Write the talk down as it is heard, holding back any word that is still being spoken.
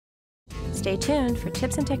Stay tuned for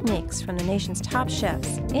tips and techniques from the nation's top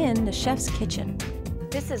chefs in the Chef's Kitchen.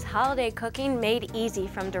 This is holiday cooking made easy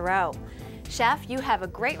from Dureau. Chef, you have a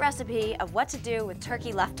great recipe of what to do with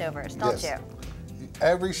turkey leftovers, don't Yes. you?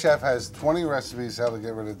 Every chef has 20 recipes how to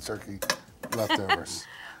get rid of turkey leftovers.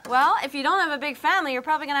 Well, if you don't have a big family, you're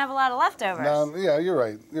probably gonna have a lot of leftovers. Yeah, you're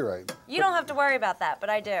right. You're right. You don't have to worry about that, but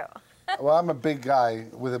I do. Well, I'm a big guy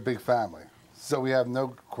with a big family, so we have no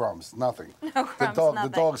crumbs, nothing. No crumbs, The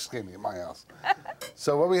nothing. dog's skinny at my house.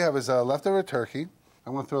 So what we have is leftover turkey.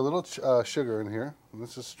 I'm going to throw a little sugar in here.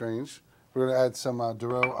 This is strange. We're going to add some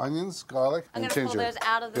Dureau onions, garlic, I'm and gonna ginger. pull those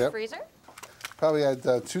out of the freezer. Probably add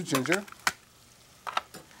 2 ginger.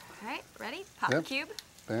 All right, ready? Pop Yep. cube.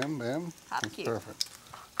 Bam, bam. Pop That's cube. perfect.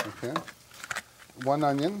 Okay. 1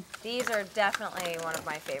 onion. These are definitely one of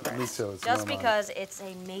my favorites. Me too, it's Just one of mine. because it's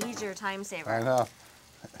a major time saver. I know.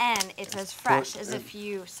 And it's as fresh as if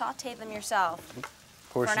you saute them yourself.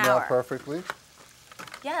 Portioned an hour. out perfectly.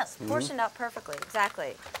 Yes, portioned out perfectly,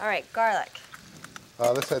 exactly. All right, garlic.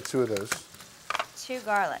 Let's add 2 of those. 2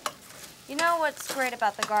 garlic. You know what's great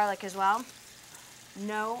about the garlic as well?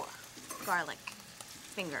 No garlic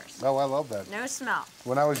fingers. Oh, I love that. No smell.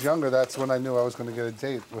 When I was younger, that's when I knew I was going to get a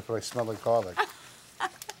date, if I smelled like garlic.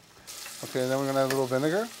 Okay, then we're going to add a little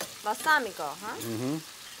vinegar. Balsamico, huh?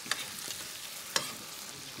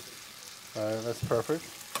 That's perfect.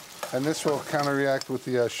 And this will counteract with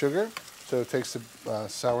the sugar, so it takes the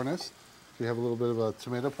sourness. We have a little bit of a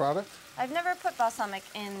tomato product. I've never put balsamic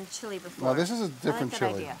in chili before. Now, this is a different I like that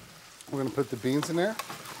chili. idea. We're going to put the beans in there.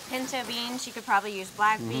 Pinto beans, you could probably use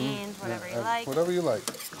black beans, whatever you like. Whatever you like.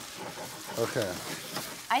 Okay.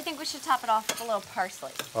 I think we should top it off with a little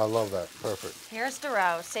parsley. I love that. Perfect. Here's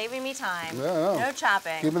Dureau, saving me time. Yeah, I know. No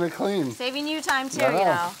chopping. Keeping it clean. Saving you time too, I know. you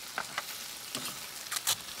know.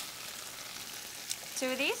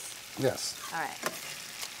 2 of these? Yes. All right.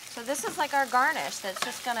 So this is like our garnish that's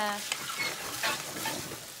just gonna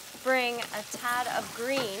bring a tad of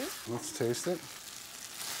green. Let's taste it.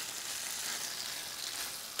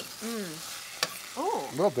 Ooh,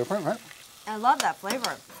 A little different, right? I love that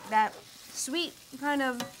flavor. That sweet kind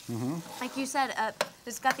of, like you said,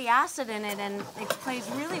 it's got the acid in it and it plays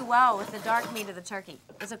really well with the dark meat of the turkey.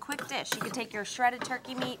 It's a quick dish. You could take your shredded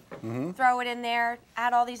turkey meat, throw it in there,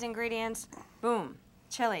 add all these ingredients, boom,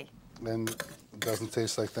 chili. And it doesn't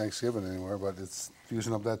taste like Thanksgiving anymore, but it's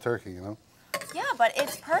using up that turkey, you know? Yeah, but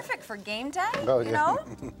it's perfect for game day, Oh, you yeah. know?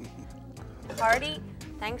 Hearty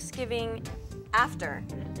Thanksgiving after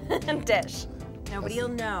dish. Nobody will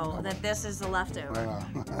know that this is the leftover. I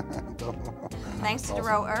know. Thanks to Awesome.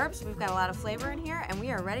 Dureau Herbs, we've got a lot of flavor in here and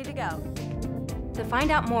we are ready to go. To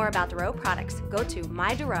find out more about Dureau products, go to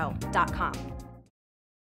mydureau.com.